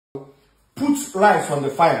Put rice on the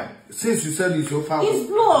fire. Since you said it's your fire. It's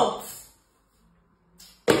blocked.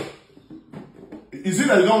 Is it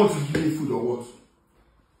that you don't want to give me food or what?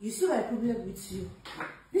 You see my problem with you.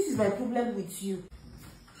 This is my problem with you.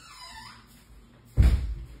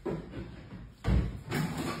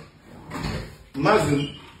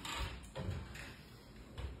 Mazin.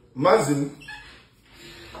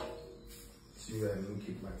 See where I don't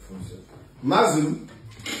keep my phone safe. Mazin.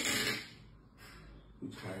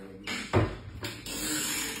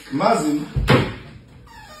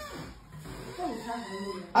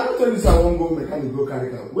 I don't tell you I won't go mechanic go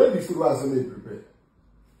carry out. Where the food was made prepared?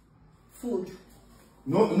 Food.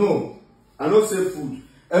 No. I don't say food.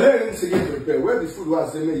 And then I didn't say get prepared. Where the food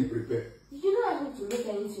was made prepared? Did you not ask me to make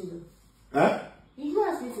anything though? Huh? You did not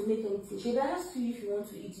ask me to make anything. Should I ask you if you want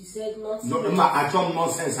to eat? You said not. No, I talk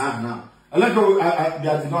nonsense hard now. I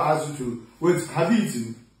did not ask you to. Wait, have you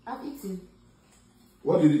eaten? I've eaten.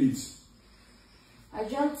 What did you eat? I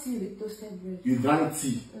drank tea with toasted bread. You drank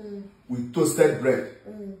tea with toasted bread.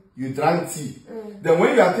 You drank tea. Mm. Then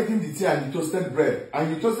when you are taking the tea and the toasted bread, and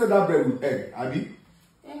you toasted that bread with egg, Abi?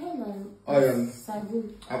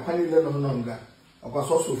 Sardine. I can't let no longer. I was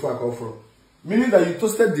also far come from. Meaning that you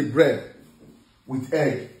toasted the bread with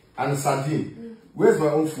egg and sardine. Where's my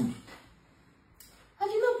own food? Have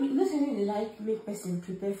you not listening like make person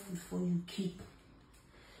prepare food for you keep?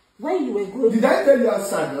 When you were going, did I tell you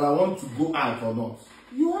outside that I want to go out or not?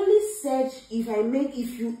 You only said if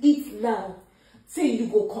you eat now, say you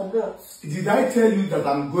go come out. Did I tell you that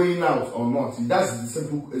I'm going out or not? That's the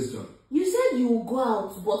simple question. You said you will go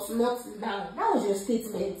out, but not now. That was your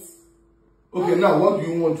statement. Okay, now what do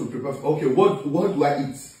you want to prepare for? Okay, what do I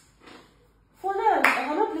eat? For now, I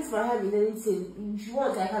cannot place my hand in anything. If you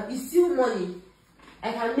want, I can. It's still money.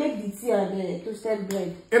 I can make the tea and the toasted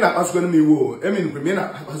bread.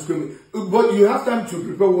 But you have time to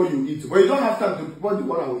prepare what you eat. But you don't have time to prepare the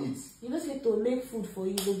one I will eat. You know, say to make food for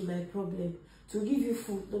you don't be my problem. To give you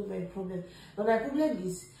food don't be my problem. But my problem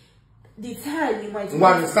is the time you might.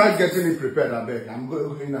 When start getting it prepared, I beg. I'm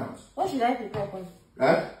going out. What should I prepare for?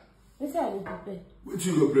 Huh? What I will prepare? What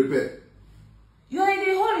you go prepare? You are in a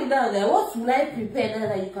hurry now. There. What will I prepare now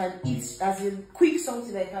that you can eat? As in quick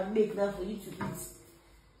something I can make now for you to eat.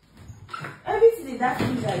 Everything in that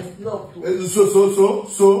freezer is blocked.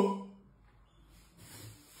 So.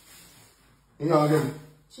 You know again.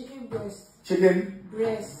 Chicken breast. Chicken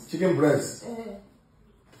breast. Chicken breast.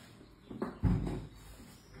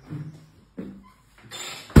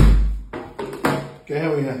 Can you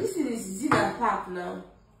hear me here? This is Zina Park now.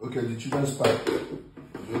 Okay, the children's park.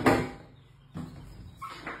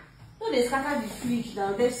 No, they scatter the fridge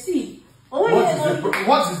now. They see.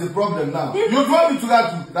 What is the problem now? You want me to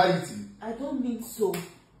that eating? I don't mean so.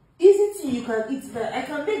 Easy thing you can eat now. I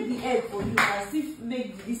can make the egg for you and still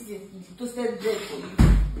make this thing, the toasted bread for you.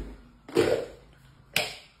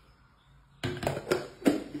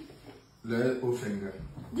 Let go finger.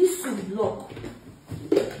 This soup block.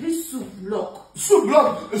 Soup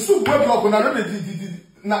block when I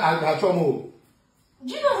know I try more.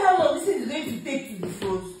 Do you know how long this thing is going to take to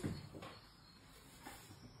defrost?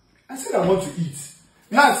 I said I want to eat.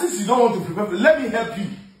 Now since you don't want to prepare, let me help you.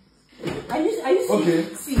 Are you okay.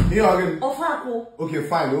 See? Ofako. Okay,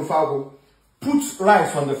 fine, Ofako. Put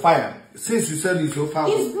rice on the fire. Since you said it's Ofako.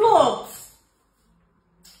 It's blocked.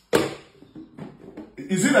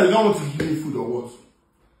 Is it that you don't want to give me food or what?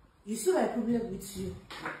 You see my problem with you.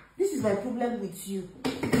 This is my problem with you.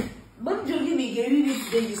 When you give me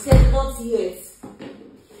today, you said not yet.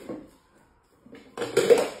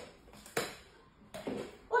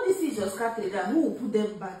 All these things just scattered down. Who will put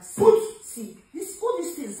them back? See, all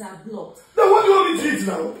these things are blocked. Then what do you want me to eat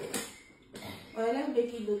now? Well, let me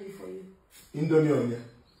make Indomie for you. Indomie on here.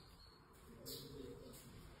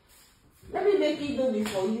 Let me make Indomie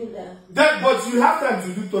for you now. But you have time to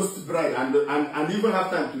do toast bread and even have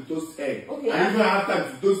time to toast egg. Okay. And even have time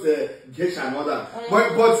to toast the geisha and all that.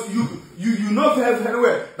 But you know very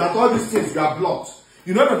well that all these things are blocked.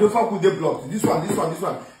 You know that the fuck with they blocked. This one.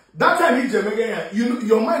 That time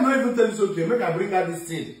your mind not even tell you okay, make I bring out this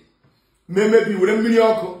thing. Maybe with a mini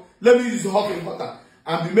alcohol. Let me use hot water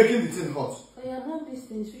and be making the thing hot. I have these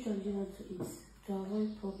things. Which one do you want to eat to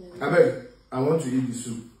avoid problems? I beg. I want to eat the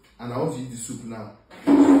soup. And I want to eat the soup now.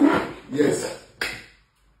 Yes.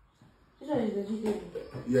 Which one is vegetable?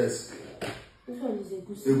 Yes. Which one is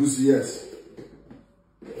egusi? Egusi, yes.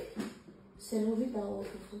 Semovita or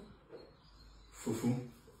fufu? Fufu.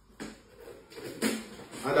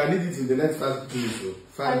 And I need it in the next 5 minutes. So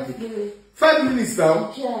 5 minutes. 5 minutes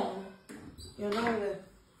now? Yeah. You're not there.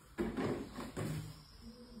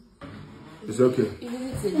 It's okay. It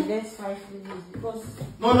is in the next 5 minutes because.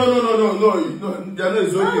 No. It's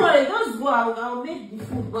okay. Don't worry, just go. I'll make the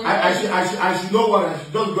food. But I should know what I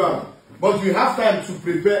should just go out. But you have time to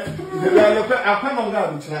prepare. I can't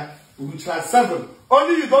longer we try 7.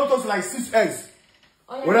 Only you don't toast like 6 eggs.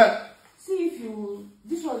 Oh, yeah. See if you.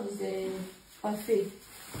 This one is a parfait.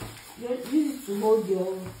 Use it to hold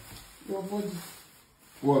your body.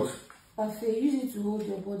 What? Parfait. Use it to hold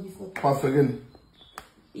your body for. Parfait again.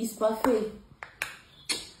 It's parfait.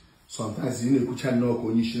 Sometimes you know,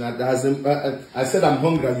 I said I'm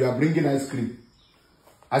hungry and you are bringing ice cream.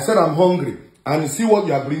 I said I'm hungry and you see what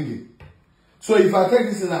you are bringing. So if I take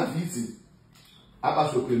this and I'm eating, I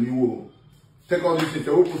pass okay, you take all this, you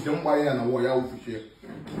put them by and a warrior will share.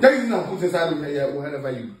 Take this and put inside of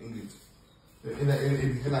wherever you bring it. In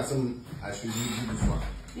a some, I should use this one.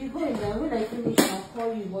 You go in there. When I finish, I'll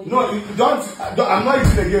call you. But no, you don't. I'm not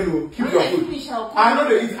eating again. Keep your food. Finish, I'm not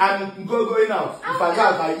eating. I'm going out. If I go,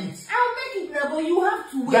 I eat. I'll make it now, but you have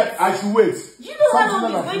to wait. That I should wait. Do you know how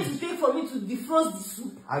long it's going to take for me to defrost the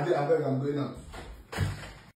soup? I beg, I'm going out.